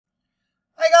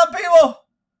up, people?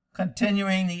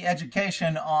 Continuing the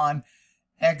education on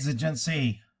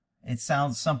exigency. It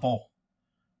sounds simple,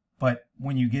 but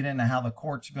when you get into how the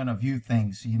court's going to view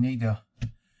things, you need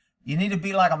to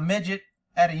be like a midget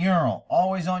at a urinal,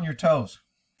 always on your toes.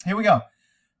 Here we go.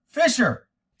 Fisher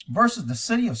versus the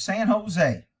city of San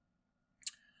Jose.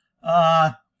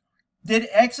 Did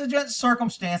exigent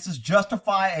circumstances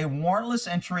justify a warrantless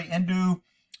entry into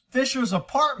Fisher's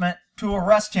apartment to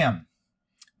arrest him?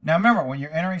 Now remember, when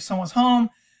you're entering someone's home,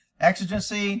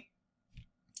 exigency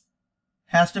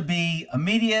has to be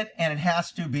immediate and it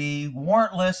has to be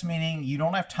warrantless, meaning you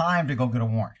don't have time to go get a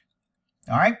warrant.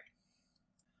 All right?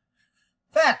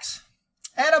 Facts.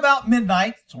 At about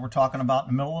midnight, so we're talking about in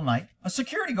the middle of the night, a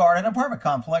security guard at an apartment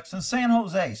complex in San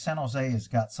Jose. San Jose has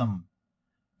got some,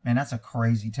 man, that's a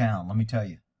crazy town, let me tell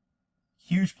you.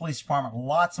 Huge police department,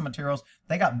 lots of materials.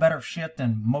 They got better shit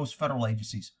than most federal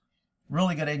agencies.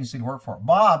 Really good agency to work for.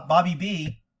 Bobby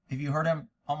B, if you heard him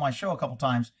on my show a couple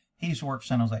times, he used to work for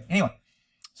San Jose. Anyway,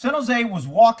 San Jose was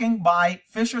walking by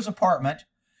Fisher's apartment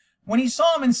when he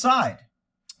saw him inside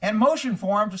and motioned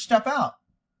for him to step out.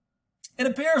 It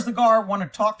appears the guard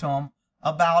wanted to talk to him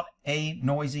about a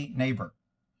noisy neighbor.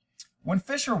 When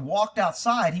Fisher walked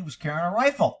outside, he was carrying a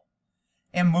rifle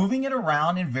and moving it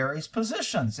around in various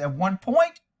positions. At one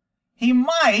point, he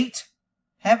might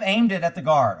have aimed it at the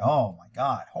guard. Oh my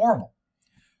God, horrible.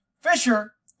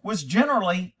 Fisher was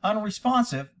generally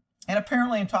unresponsive and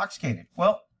apparently intoxicated.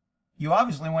 Well, you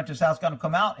obviously went to his house, got him to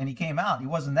come out, and he came out. He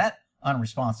wasn't that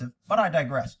unresponsive, but I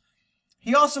digress.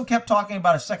 He also kept talking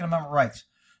about his Second Amendment rights.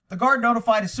 The guard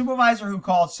notified his supervisor, who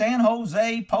called San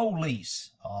Jose police.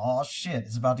 Oh shit,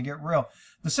 it's about to get real.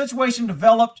 The situation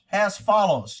developed as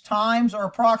follows. Times are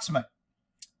approximate.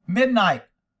 Midnight.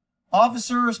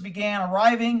 Officers began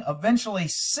arriving. Eventually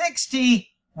 60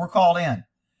 were called in.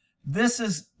 This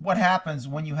is what happens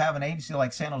when you have an agency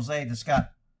like San Jose that's got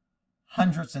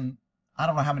hundreds and I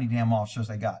don't know how many damn officers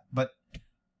they got. But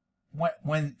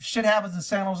when shit happens in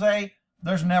San Jose,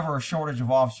 there's never a shortage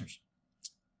of officers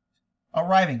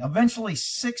arriving. Eventually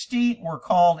 60 were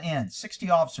called in. 60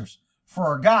 officers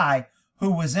for a guy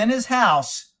who was in his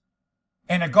house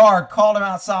and a guard called him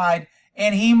outside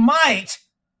and he might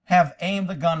have aimed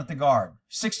the gun at the guard.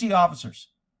 60 officers.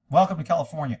 Welcome to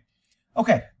California.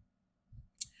 Okay.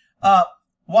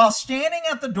 While standing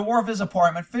at the door of his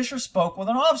apartment, Fisher spoke with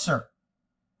an officer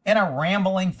in a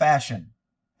rambling fashion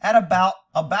at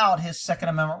about his Second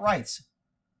Amendment rights.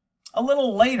 A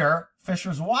little later,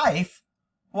 Fisher's wife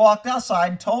walked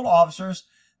outside and told officers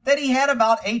that he had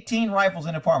about 18 rifles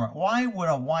in the apartment. Why would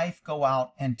a wife go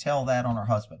out and tell that on her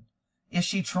husband? Is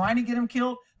she trying to get him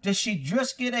killed? Does she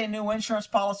just get a new insurance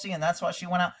policy and that's why she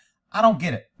went out? I don't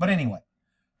get it. But anyway,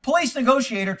 police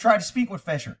negotiator tried to speak with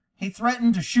Fisher. He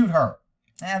threatened to shoot her.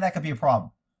 That could be a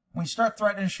problem. When you start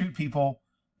threatening to shoot people,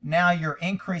 now you're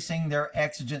increasing their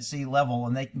exigency level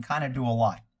and they can kind of do a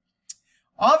lot.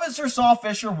 Officer saw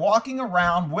Fisher walking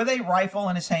around with a rifle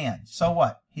in his hand. So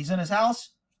what? He's in his house,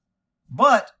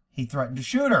 but he threatened to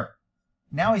shoot her.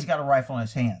 Now he's got a rifle in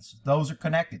his hands. Those are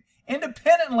connected.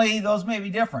 Independently, those may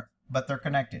be different, but they're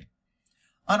connected.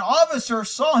 An officer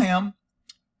saw him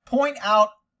point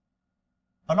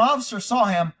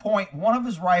one of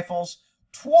his rifles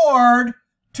toward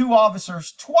two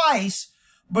officers twice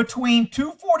between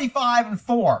 2:45 and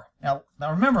 4. Now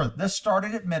remember, this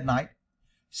started at midnight.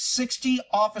 60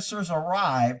 officers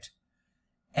arrived,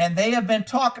 and they have been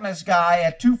talking to this guy.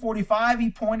 At 2:45, he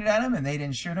pointed at him, and they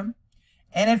didn't shoot him.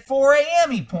 And at 4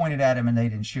 a.m., he pointed at him, and they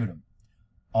didn't shoot him.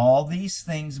 All these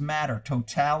things matter.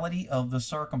 Totality of the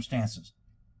circumstances.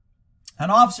 An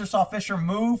officer saw Fisher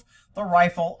move the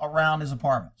rifle around his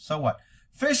apartment. So what?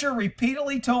 Fisher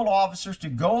repeatedly told officers to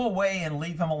go away and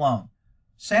leave him alone.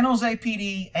 San Jose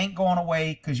PD ain't going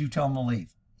away because you tell them to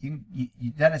leave.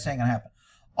 That ain't going to happen.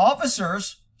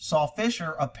 Officers saw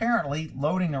Fisher apparently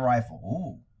loading the rifle.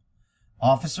 Ooh.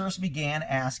 Officers began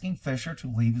asking Fisher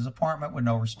to leave his apartment with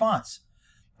no response.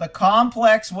 The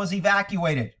complex was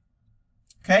evacuated.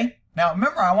 Okay? Now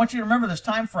remember, I want you to remember this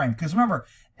time frame, because remember,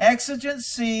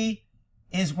 exigency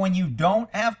is when you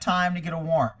don't have time to get a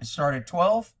warrant. It started at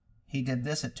 12. He did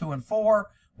this at 2 and 4.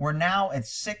 We're now at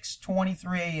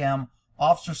 6:23 a.m.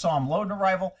 Officers saw him loading a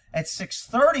rifle. At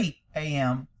 6:30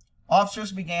 a.m.,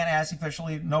 officers began asking Fisher to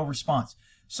leave, no response.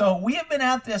 So we have been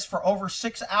at this for over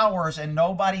 6 hours and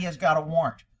nobody has got a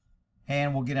warrant.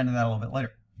 And we'll get into that a little bit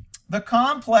later. The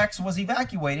complex was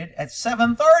evacuated at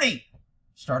 7:30.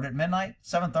 Started at midnight,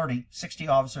 7:30, 60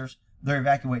 officers. They're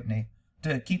evacuating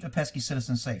to keep the pesky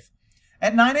citizens safe.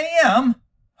 At 9 a.m.,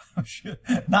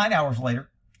 9 hours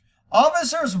later,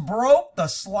 officers broke the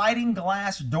sliding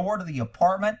glass door to the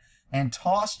apartment and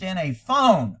tossed in a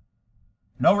phone.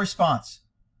 No response.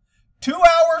 2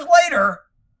 hours later,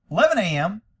 11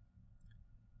 a.m.,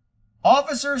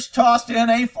 officers tossed in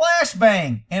a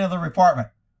flashbang into the apartment.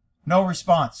 No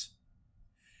response.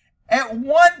 At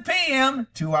 1 p.m.,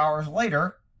 2 hours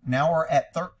later, now we're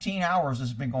at 13 hours this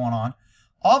has been going on,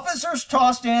 officers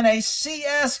tossed in a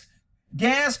CS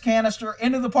gas canister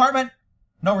into the apartment.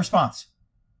 No response.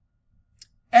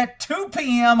 At 2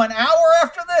 p.m., an hour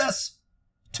after this,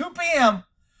 2 p.m.,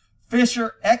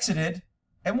 Fisher exited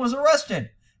and was arrested.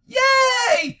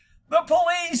 Yay! The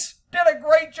police did a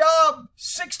great job.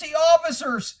 60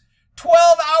 officers.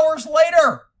 12 hours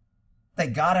later, they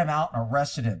got him out and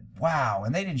arrested him. Wow.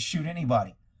 And they didn't shoot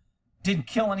anybody. Didn't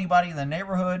kill anybody in the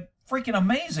neighborhood. Freaking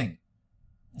amazing.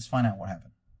 Let's find out what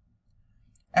happened.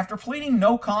 After pleading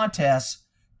no contest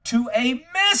to a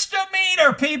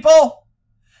misdemeanor, people,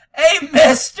 a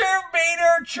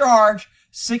misdemeanor charge,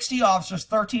 60 officers,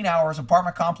 13 hours,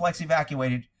 apartment complex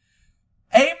evacuated,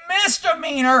 a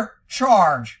misdemeanor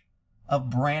charge of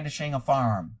brandishing a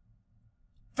firearm.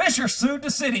 Fisher sued the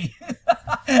city.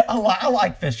 I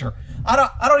like Fisher.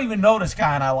 I don't even know this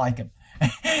guy, and I like him.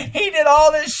 He did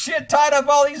all this shit, tied up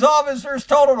all these officers,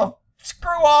 told them to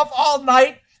screw off all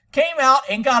night, came out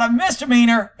and got a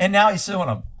misdemeanor, and now he's suing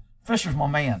them. Fisher's my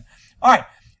man. All right.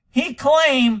 He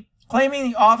claiming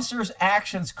the officer's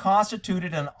actions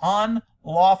constituted an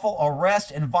unlawful arrest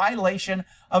in violation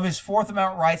of his Fourth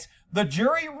Amendment rights. The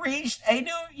jury reached a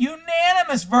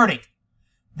unanimous verdict.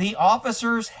 The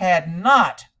officers had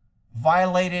not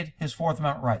violated his Fourth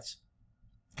Amendment rights.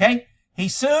 Okay? He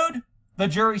sued. The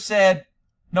jury said,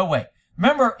 no way.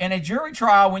 Remember, in a jury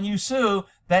trial, when you sue,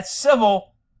 that's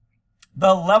civil,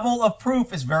 the level of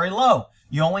proof is very low.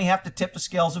 You only have to tip the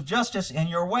scales of justice in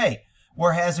your way.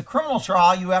 Whereas a criminal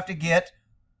trial, you have to get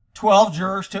 12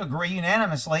 jurors to agree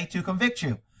unanimously to convict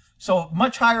you. So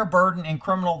much higher burden in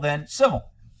criminal than civil.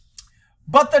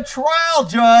 But the trial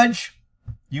judge,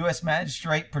 U.S.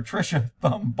 Magistrate Patricia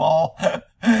Thumball,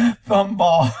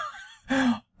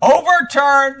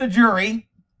 overturned the jury.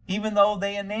 Even though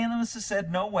they unanimously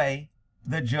said no way,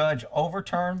 the judge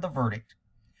overturned the verdict,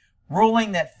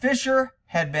 ruling that Fisher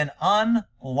had been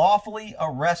unlawfully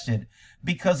arrested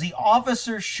because the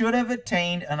officers should have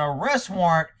obtained an arrest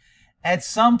warrant at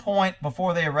some point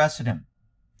before they arrested him.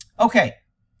 Okay,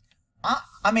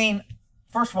 I mean,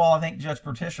 first of all, I think Judge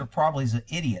Patricia probably is an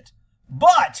idiot.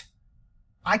 But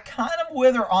I kind of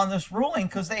with her on this ruling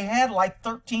because they had like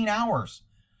 13 hours.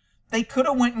 They could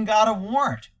have went and got a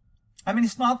warrant. I mean,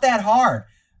 it's not that hard.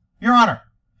 Your Honor,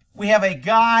 we have a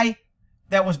guy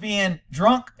that was being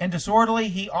drunk and disorderly.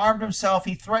 He armed himself.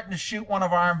 He threatened to shoot one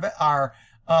of our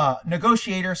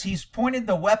negotiators. He's pointed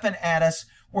the weapon at us.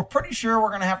 We're pretty sure we're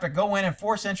going to have to go in and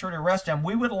force entry to arrest him.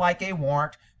 We would like a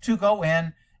warrant to go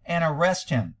in and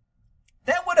arrest him.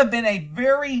 That would have been a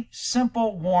very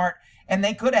simple warrant, and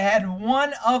they could have had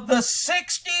one of the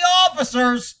 60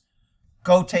 officers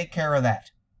go take care of that.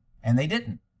 And they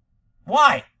didn't.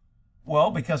 Why?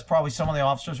 Well, because probably some of the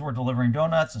officers were delivering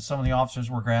donuts and some of the officers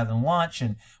were grabbing lunch,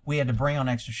 and we had to bring on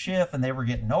extra shift, and they were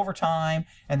getting overtime,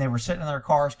 and they were sitting in their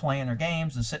cars playing their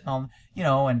games and sitting on, you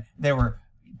know, and they were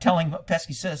telling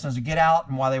pesky citizens to get out,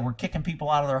 and while they were kicking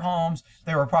people out of their homes,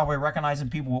 they were probably recognizing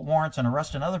people with warrants and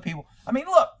arresting other people. I mean,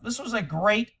 look, this was a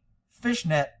great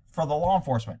fishnet for the law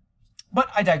enforcement. But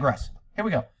I digress. Here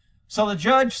we go. So the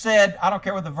judge said, I don't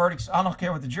care what the verdicts, I don't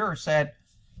care what the juror said.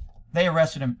 They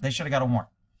arrested him. They should have got a warrant.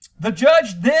 The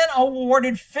judge then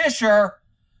awarded Fisher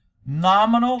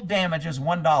nominal damages,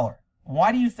 $1.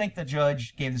 Why do you think the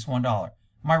judge gave this $1?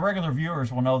 My regular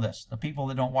viewers will know this. The people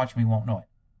that don't watch me won't know it.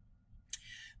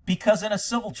 Because in a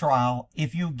civil trial,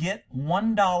 if you get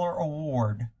 $1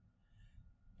 award,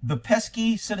 the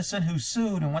pesky citizen who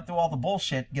sued and went through all the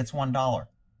bullshit gets $1.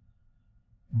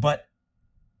 But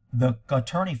the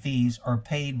attorney fees are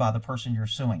paid by the person you're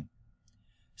suing.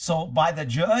 So by the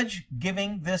judge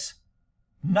giving this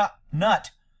nut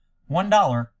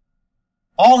 $1,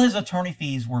 all his attorney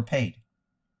fees were paid.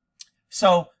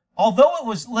 So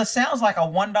although it sounds like a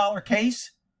 $1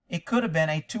 case, it could have been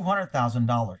a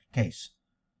 $200,000 case.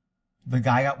 The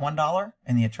guy got $1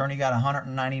 and the attorney got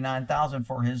 $199,000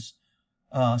 for his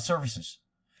services.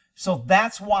 So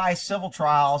that's why civil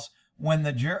trials, when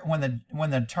the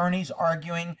attorney's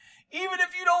arguing, even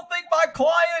if you don't think my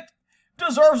client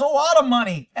deserves a lot of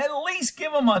money, at least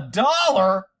give him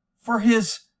 $1 for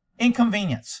his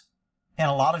inconvenience. And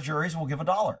a lot of juries will give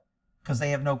 $1 because they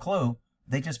have no clue.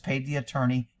 They just paid the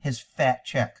attorney his fat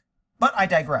check. But I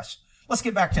digress. Let's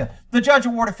get back to it. The judge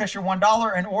awarded Fisher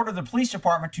 $1 and ordered the police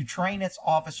department to train its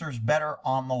officers better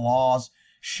on the laws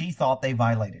she thought they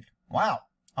violated. Wow.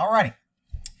 All righty.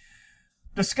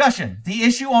 Discussion. The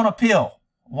issue on appeal.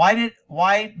 Why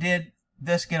did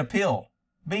this get appealed?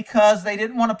 Because they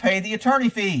didn't want to pay the attorney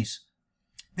fees.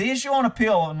 The issue on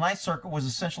appeal in the Ninth Circuit was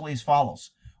essentially as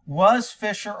follows. Was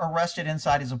Fisher arrested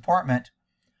inside his apartment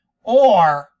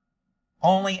or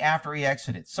only after he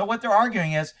exited? So what they're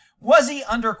arguing is, was he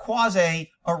under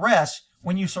quasi-arrest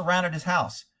when you surrounded his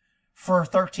house for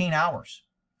 13 hours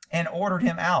and ordered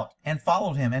him out and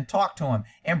followed him and talked to him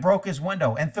and broke his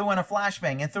window and threw in a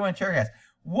flashbang and threw in tear gas?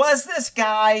 Was this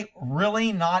guy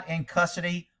really not in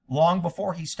custody long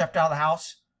before he stepped out of the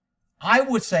house? I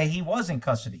would say he was in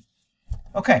custody.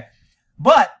 Okay,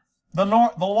 but the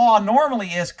law normally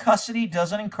is custody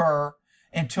doesn't incur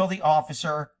until the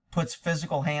officer puts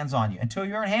physical hands on you. Until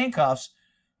you're in handcuffs,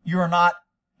 you're not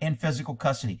in physical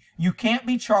custody. You can't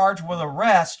be charged with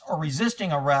arrest or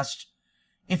resisting arrest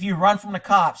if you run from the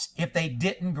cops if they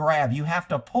didn't grab. You have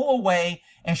to pull away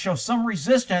and show some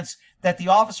resistance that the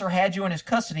officer had you in his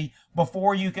custody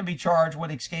before you can be charged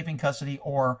with escaping custody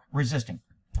or resisting.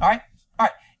 All right? All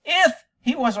right. If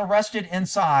he was arrested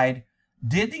inside,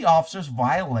 did the officers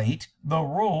violate the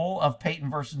rule of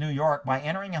Payton versus New York by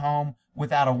entering a home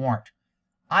without a warrant?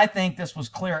 I think this was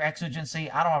clear exigency.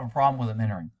 I don't have a problem with him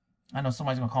entering. I know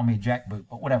somebody's going to call me a jackboot,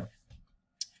 but whatever.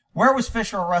 Where was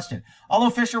Fisher arrested? Although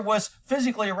Fisher was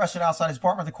physically arrested outside his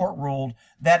apartment, the court ruled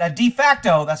that a de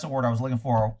facto, that's the word I was looking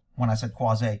for when I said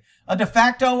quasi, a de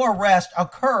facto arrest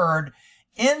occurred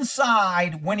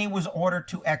inside when he was ordered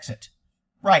to exit.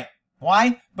 Right.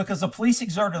 Why? Because the police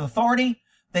exerted authority.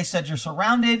 They said, you're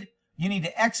surrounded. You need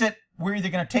to exit. We're either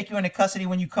going to take you into custody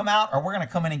when you come out or we're going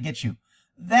to come in and get you.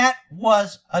 That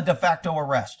was a de facto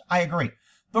arrest. I agree.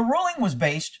 The ruling was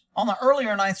based on the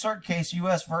earlier Ninth Circuit case,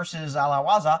 U.S. versus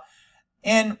Alawaza,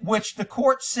 in which the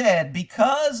court said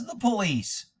because the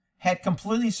police had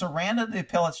completely surrounded the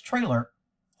appellate's trailer,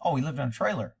 oh, he lived in a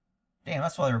trailer. Damn,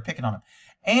 that's why they were picking on him.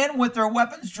 And with their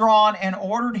weapons drawn and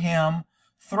ordered him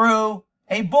through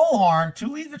a bullhorn to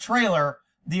leave the trailer,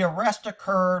 the arrest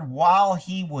occurred while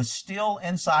he was still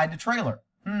inside the trailer.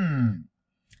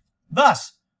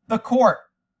 Thus, the court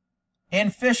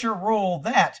in Fisher ruled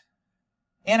that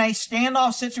in a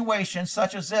standoff situation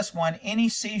such as this one, any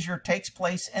seizure takes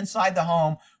place inside the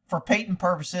home for Payton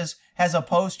purposes as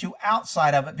opposed to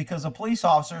outside of it because the police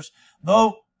officers,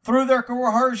 though through their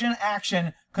coercion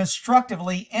action,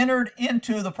 constructively entered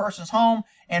into the person's home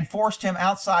and forced him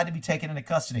outside to be taken into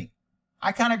custody.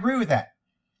 I kind of agree with that.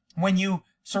 When you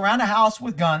surround a house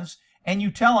with guns and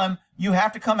you tell him you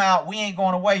have to come out, we ain't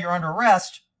going away, you're under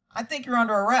arrest, I think you're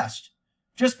under arrest.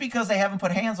 Just because they haven't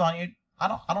put hands on you, I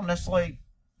don't necessarily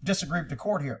disagree with the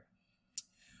court here.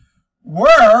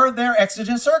 Were there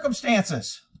exigent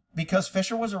circumstances? Because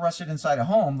Fisher was arrested inside a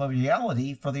home, the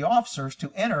reality for the officers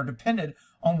to enter depended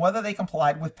on whether they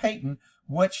complied with Payton,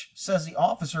 which says the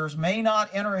officers may not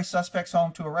enter a suspect's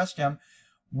home to arrest him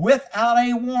without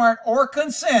a warrant or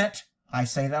consent. I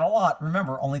say that a lot.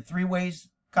 Remember, only 3 ways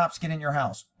cops get in your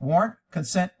house: warrant,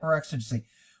 consent, or exigency.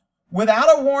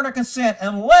 Without a warrant or consent,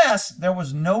 unless there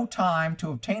was no time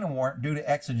to obtain a warrant due to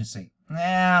exigency.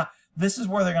 Nah, this is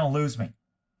where they're going to lose me.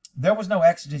 There was no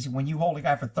exigency when you hold a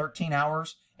guy for 13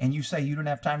 hours and you say you didn't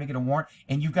have time to get a warrant,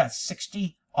 and you've got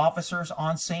 60 officers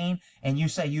on scene and you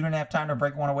say you didn't have time to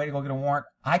break one away to go get a warrant.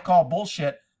 I call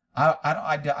bullshit.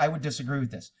 I would disagree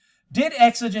with this. Did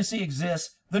exigency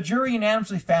exist? The jury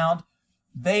unanimously found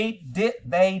they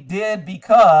did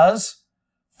because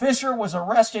Fisher was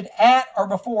arrested at or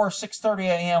before 6:30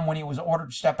 a.m. when he was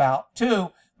ordered to step out. 2,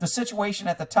 the situation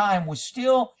at the time was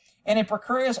still in a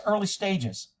precarious early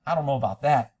stages. I don't know about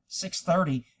that.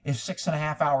 6:30 is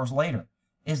 6.5 hours later.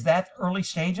 Is that early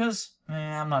stages?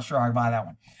 I'm not sure I buy that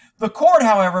one. The court,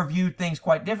 however, viewed things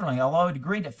quite differently. Although it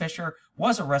agreed that Fisher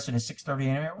was arrested at 6:30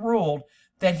 a.m., it ruled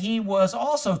that he was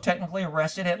also technically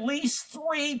arrested at least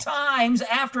 3 times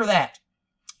after that.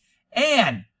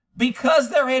 And because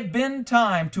there had been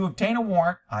time to obtain a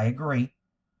warrant, I agree,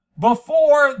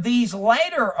 before these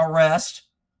later arrests,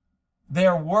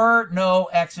 there were no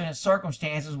exigent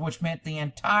circumstances, which meant the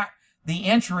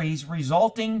entries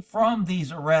resulting from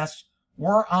these arrests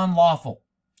were unlawful.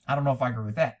 I don't know if I agree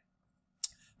with that.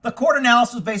 The court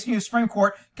analysis based on the Supreme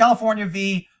Court, California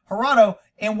v. Gerardo,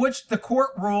 in which the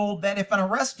court ruled that if an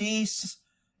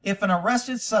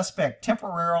arrested suspect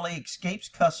temporarily escapes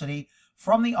custody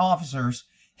from the officers,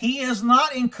 he is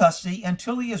not in custody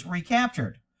until he is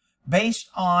recaptured. Based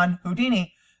on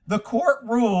Houdini, the court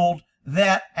ruled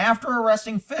that after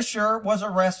Fisher was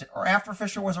arrested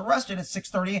at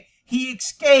 6:30, he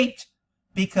escaped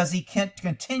because he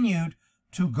continued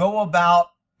to go about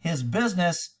his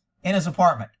business in his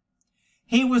apartment.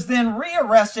 He was then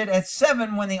rearrested at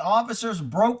 7 when the officers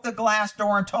broke the glass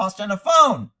door and tossed in a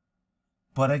phone.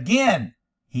 But again,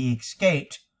 he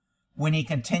escaped when he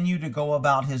continued to go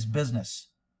about his business.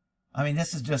 I mean,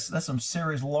 that's some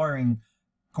serious lawyering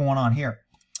going on here.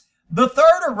 The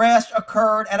third arrest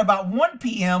occurred at about 1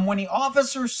 p.m. when the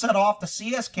officers set off the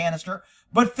CS canister,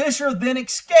 but Fisher then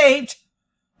escaped.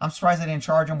 I'm surprised they didn't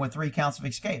charge him with 3 counts of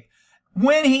escape.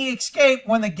 When he escaped,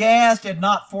 when the gas did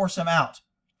not force him out.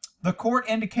 The court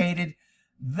indicated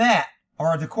there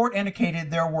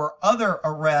were other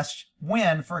arrests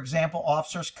when, for example,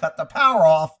 officers cut the power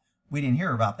off. We didn't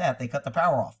hear about that. They cut the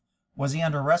power off. Was he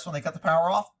under arrest when they cut the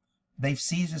power off? They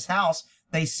seized his house.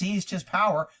 They seized his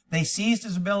power. They seized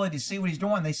his ability to see what he's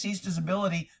doing. They seized his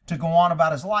ability to go on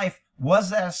about his life.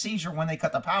 Was that a seizure when they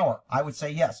cut the power? I would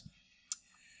say yes.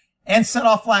 And set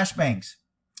off flashbangs.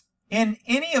 In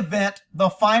any event, the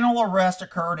final arrest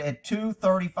occurred at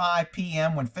 2:35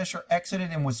 p.m. when Fisher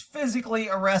exited and was physically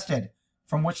arrested,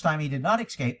 from which time he did not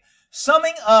escape.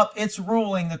 Summing up its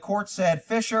ruling, the court said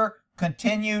Fisher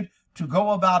continued to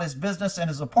go about his business in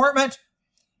his apartment.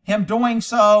 Him doing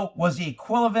so was the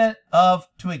equivalent of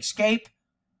to escape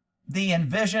the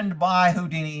envisioned by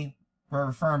Houdini. We're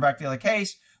referring back to the other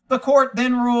case. The court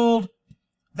then ruled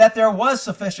that there was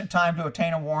sufficient time to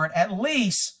obtain a warrant at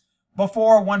least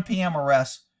before 1 p.m.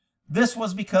 arrest. This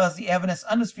was because the evidence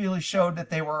undisputedly showed that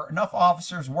there were enough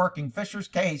officers working Fisher's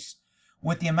case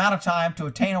with the amount of time to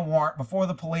obtain a warrant before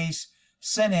the police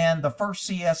sent in the first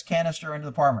CS canister into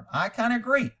the apartment. I kind of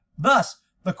agree. Thus,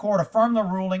 the court affirmed the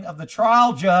ruling of the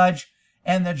trial judge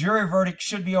and the jury verdict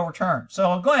should be overturned.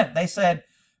 So again, they said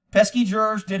pesky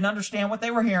jurors didn't understand what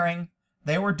they were hearing.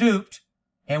 They were duped.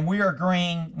 And we're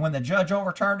agreeing, when the judge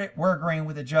overturned it, we're agreeing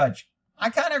with the judge. I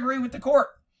kind of agree with the court.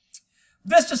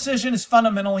 This decision is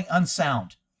fundamentally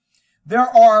unsound. There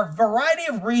are a variety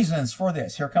of reasons for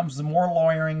this. Here comes the more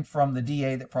lawyering from the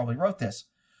DA that probably wrote this.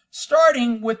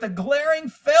 Starting with the glaring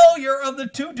failure of the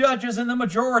 2 judges in the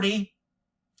majority,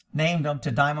 named them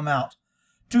to dime them out,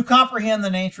 to comprehend the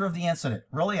nature of the incident.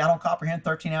 Really? I don't comprehend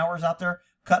 13 hours out there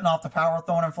cutting off the power,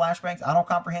 throwing in flashbangs? I don't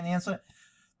comprehend the incident.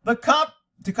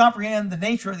 To comprehend the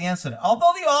nature of the incident.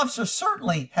 Although the officer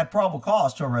certainly had probable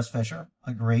cause to arrest Fisher,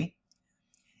 agree,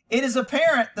 it is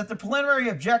apparent that the preliminary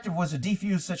objective was a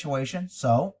defuse situation,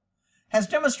 so, as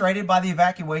demonstrated by the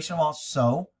evacuation of all,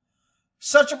 so,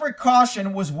 such a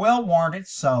precaution was well warranted,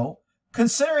 so,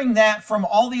 considering that from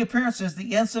all the appearances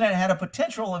the incident had a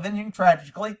potential of ending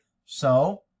tragically,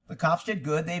 so, the cops did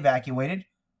good, they evacuated.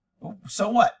 So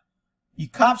what? You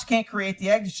cops can't create the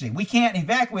exigency. We can't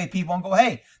evacuate people and go,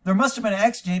 hey, there must have been an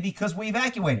exigency because we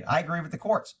evacuated. I agree with the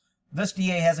courts. This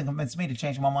DA hasn't convinced me to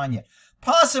change my mind yet.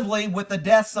 Possibly with the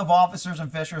deaths of officers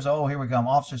and Fishers. Oh, here we go.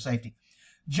 Officer safety.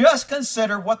 Just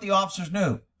consider what the officers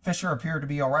knew. Fisher appeared to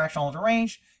be irrational and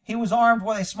deranged. He was armed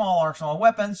with a small arsenal of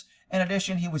weapons. In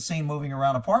addition, he was seen moving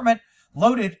around apartment,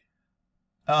 loading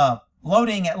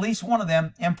at least one of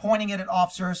them and pointing it at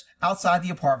officers outside the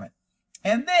apartment.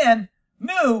 And then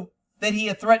knew that he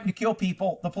had threatened to kill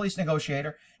people, the police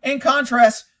negotiator. In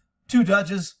contrast, 2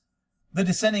 judges, the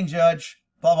dissenting judge,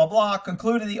 blah, blah, blah,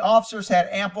 concluded the officers had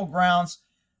ample grounds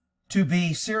to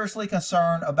be seriously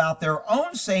concerned about their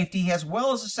own safety as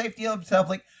well as the safety of the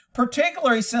public,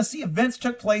 particularly since the events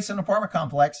took place in an apartment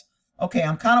complex. Okay,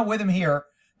 I'm kind of with him here.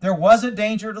 There was a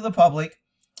danger to the public,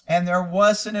 and there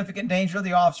was significant danger to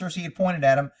the officers. He had pointed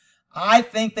at him. I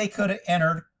think they could have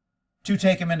entered to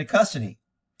take him into custody,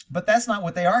 but that's not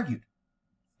what they argued.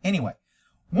 Anyway,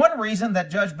 one reason that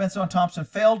Judge Benson Thompson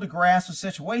failed to grasp the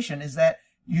situation is that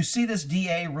you see this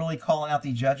DA really calling out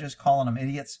the judges, calling them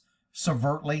idiots,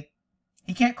 subvertly.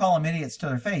 He can't call them idiots to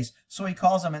their face, so he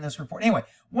calls them in this report. Anyway,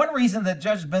 one reason that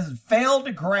Judge Benson failed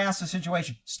to grasp the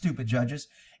situation, stupid judges.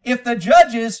 If the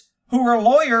judges who are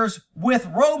lawyers with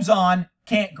robes on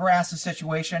can't grasp the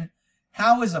situation,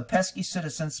 how is a pesky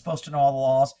citizen supposed to know all the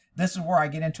laws? This is where I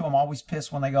get into them, always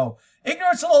pissed when they go,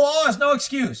 ignorance of the law is no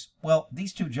excuse. Well,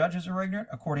 these 2 judges are ignorant,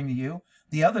 according to you.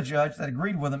 The other judge that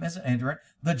agreed with them isn't ignorant.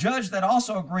 The judge that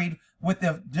also agreed with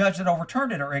the judge that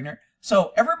overturned it are ignorant.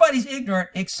 So everybody's ignorant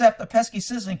except the pesky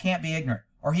citizen can't be ignorant,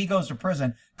 or he goes to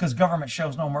prison because government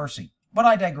shows no mercy. But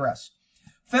I digress.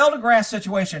 Failed to grasp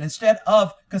situation instead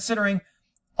of considering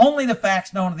only the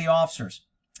facts known to the officers,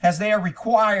 as they are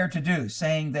required to do,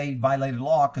 saying they violated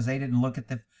law because they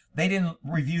didn't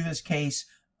review this case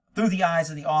through the eyes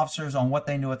of the officers on what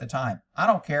they knew at the time. I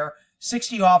don't care.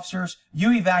 60 officers,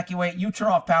 you evacuate, you turn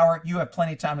off power, you have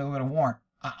plenty of time to go get a warrant.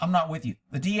 I'm not with you.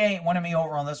 The DA ain't winning me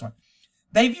over on this one.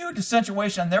 They viewed the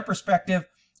situation, their perspective,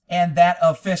 and that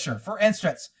of Fisher. For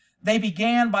instance, they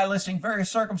began by listing various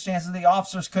circumstances the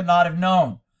officers could not have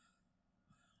known.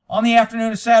 On the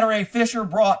afternoon of Saturday, Fisher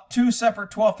brought 2 separate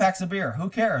 12-packs of beer. Who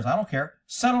cares? I don't care.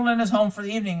 Settled in his home for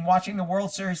the evening, watching the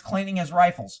World Series, cleaning his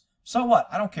rifles. So what?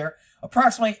 I don't care.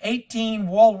 Approximately 18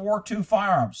 World War II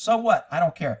firearms. So what? I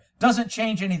don't care. Doesn't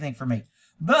change anything for me.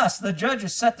 Thus, the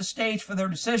judges set the stage for their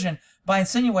decision by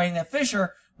insinuating that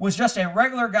Fisher was just a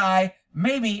regular guy,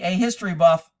 maybe a history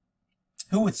buff,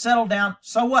 who would settle down.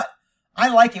 So what? I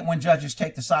like it when judges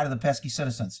take the side of the pesky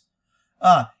citizens.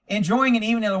 Enjoying an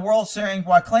evening of the World Series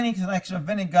while cleaning his collection of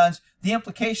vending guns, the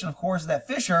implication, of course, is that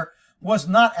Fisher was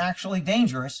not actually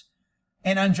dangerous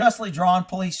and unjustly drawn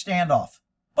police standoff.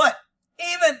 But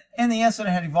even in the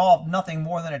incident had evolved nothing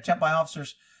more than an attempt by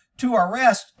officers to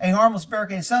arrest a harmless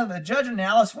barricaded citizen, the judge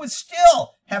analysis would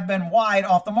still have been wide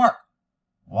off the mark.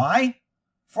 Why?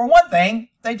 For one thing,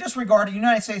 they disregarded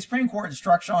United States Supreme Court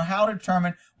instruction on how to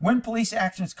determine when police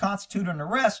actions constitute an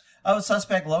arrest of a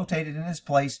suspect located in his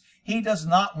place he does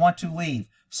not want to leave,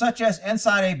 such as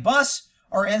inside a bus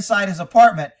or inside his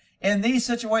apartment. In these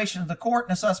situations, the court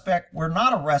and the suspect were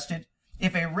not arrested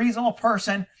if a reasonable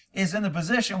person is in the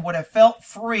position would have felt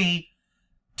free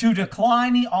to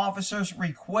decline the officer's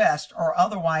request or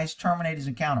otherwise terminate his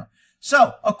encounter.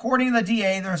 So, according to the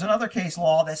DA, there's another case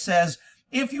law that says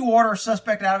if you order a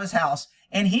suspect out of his house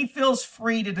and he feels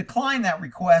free to decline that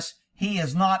request, he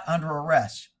is not under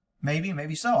arrest. Maybe,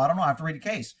 maybe so. I don't know. I have to read the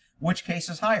case. Which case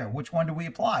is higher? Which one do we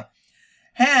apply?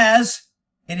 It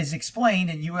is explained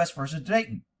in U.S. versus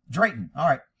Drayton. All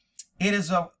right.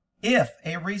 If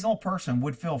a reasonable person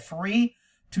would feel free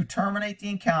to terminate the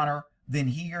encounter, then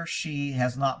he or she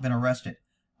has not been arrested.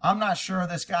 I'm not sure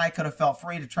this guy could have felt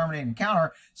free to terminate an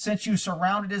encounter since you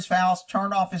surrounded his house,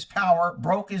 turned off his power,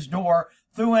 broke his door,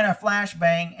 threw in a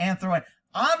flashbang, and threw in.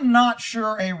 I'm not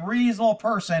sure a reasonable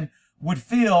person would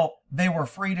feel they were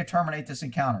free to terminate this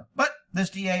encounter. But this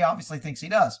DA obviously thinks he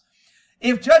does.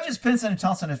 If Judges Pinson and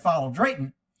Thompson had followed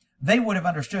Drayton, they would have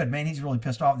understood. Man, he's really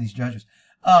pissed off these judges.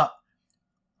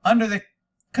 Under the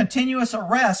continuous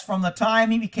arrest from the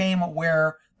time he became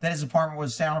aware that his apartment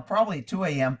was sounded, probably at 2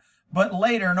 a.m., but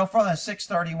later, no further than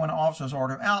 6:30 when officers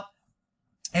ordered him out,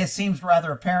 it seems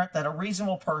rather apparent that a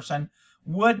reasonable person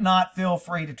would not feel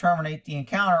free to terminate the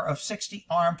encounter of 60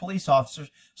 armed police officers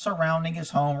surrounding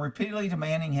his home, repeatedly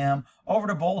demanding him over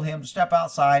to bold him to step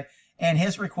outside and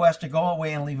his request to go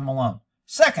away and leave him alone.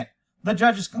 Second, the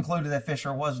judges concluded that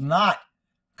Fisher was not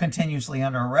continuously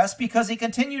under arrest because he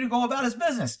continued to go about his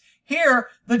business. Here,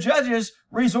 the judges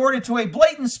resorted to a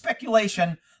blatant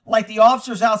speculation like the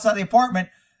officers outside the apartment.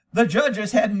 The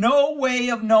judges had no way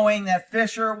of knowing that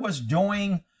Fisher was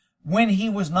doing when he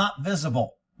was not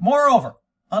visible. Moreover,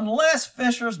 unless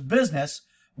Fisher's business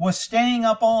was staying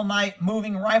up all night,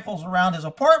 moving rifles around his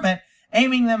apartment,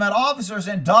 aiming them at officers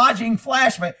and dodging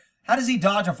flashbang. How does he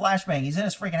dodge a flashbang? He's in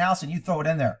his freaking house and you throw it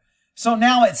in there. So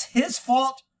now it's his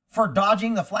fault for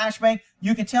dodging the flashbang?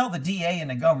 You can tell the DA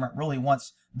and the government really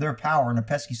wants their power, and the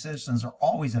pesky citizens are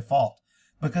always at fault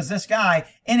because this guy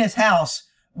in his house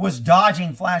was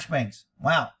dodging flashbangs.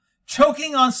 Wow.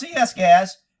 Choking on CS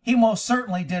gas, he most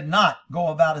certainly did not go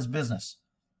about his business.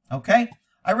 Okay?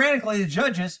 Ironically, the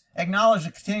judges acknowledged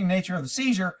the continuing nature of the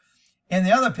seizure in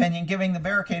the other opinion, giving the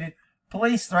barricaded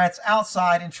police threats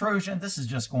outside intrusion. This is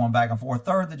just going back and forth.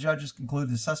 Third, the judges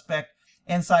concluded the suspect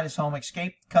inside his home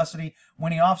escaped custody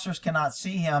when the officers cannot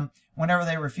see him whenever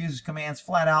they refuse his commands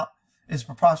flat out is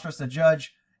preposterous. The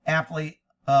judge aptly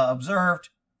observed,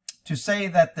 to say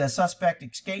that the suspect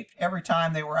escaped every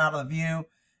time they were out of the view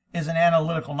is an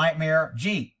analytical nightmare.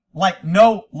 Gee, like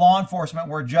no law enforcement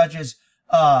where judges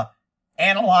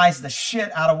analyze the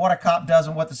shit out of what a cop does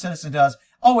and what the citizen does.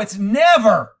 Oh, it's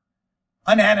never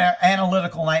an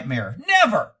analytical nightmare.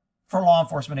 Never for law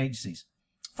enforcement agencies.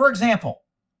 For example,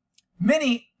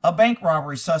 many bank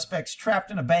robbery suspects trapped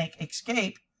in a bank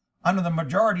escape under the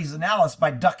majority's analysis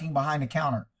by ducking behind a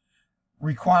counter,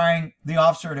 requiring the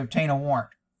officer to obtain a warrant.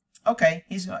 Okay,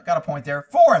 he's got a point there.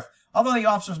 Fourth, although the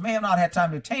officers may have not had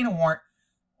time to obtain a warrant,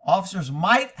 officers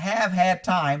might have had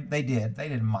time, they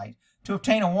didn't might, to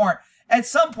obtain a warrant at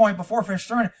some point before Fisher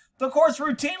surrendered. The courts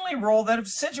routinely ruled that if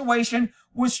the situation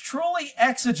was truly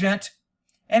exigent,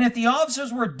 and if the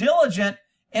officers were diligent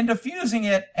in diffusing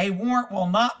it, a warrant will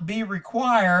not be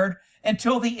required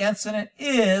until the incident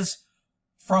is,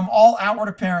 from all outward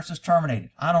appearances,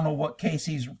 terminated. I don't know what case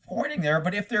he's pointing there,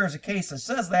 but if there is a case that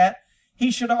says that, he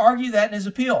should argue that in his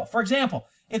appeal. For example,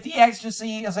 if the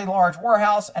exigency is a large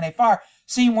warehouse and a fire.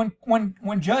 See,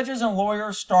 when judges and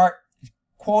lawyers start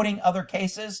quoting other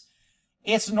cases,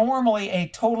 it's normally a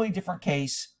totally different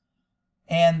case,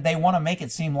 and they want to make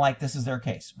it seem like this is their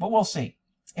case. But we'll see.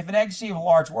 If an exigency of a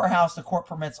large warehouse, the court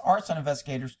permits arson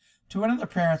investigators to enter the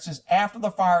appearances after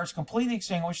the fire is completely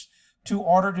extinguished to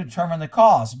order to determine the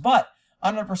cause. But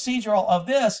under the procedural of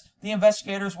this, the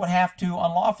investigators would have to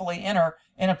unlawfully enter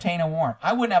and obtain a warrant.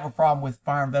 I wouldn't have a problem with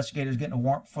fire investigators getting a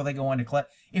warrant before they go in to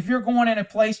collect. If you're going in a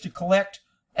place to collect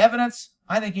evidence,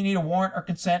 I think you need a warrant or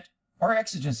consent or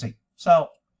exigency. So,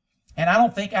 and I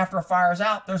don't think after a fire is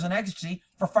out, there's an exigency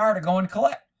for fire to go and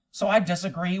collect. So I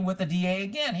disagree with the DA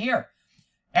again here.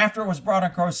 After it was brought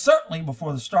in court, certainly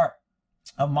before the start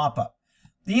of mop-up.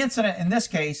 The incident in this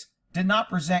case did not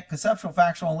present conceptual,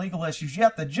 factual, and legal issues,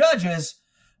 yet the judges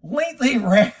lengthy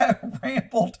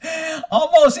rambled,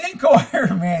 almost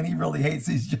incoherent. Man, he really hates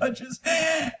these judges.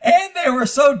 And they were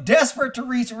so desperate to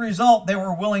reach a result, they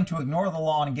were willing to ignore the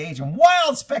law and engage in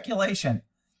wild speculation,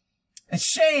 a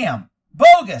sham,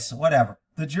 bogus, whatever.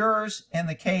 The jurors in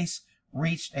the case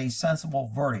reached a sensible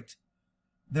verdict.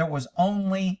 There was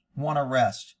only one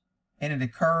arrest, and it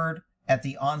occurred at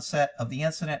the onset of the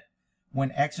incident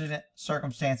when exigent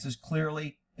circumstances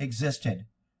clearly existed.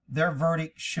 Their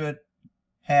verdict should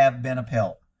have been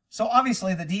upheld. So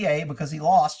obviously the DA, because he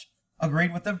lost,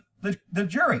 agreed with the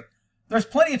jury. There's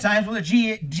plenty of times when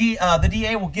the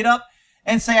DA will get up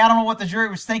and say, I don't know what the jury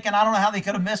was thinking. I don't know how they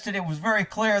could have missed it. It was very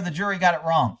clear the jury got it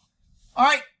wrong. All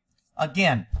right.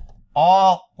 Again,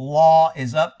 all law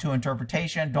is up to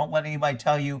interpretation. Don't let anybody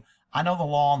tell you, I know the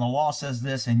law and the law says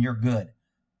this and you're good.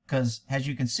 Because as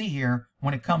you can see here,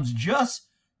 when it comes just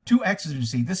to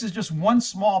exigency, this is just one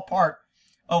small part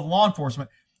of law enforcement.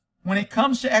 When it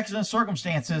comes to exigent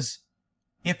circumstances,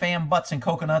 if and buts and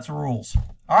coconuts rules.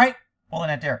 All right? Holding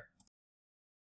that there.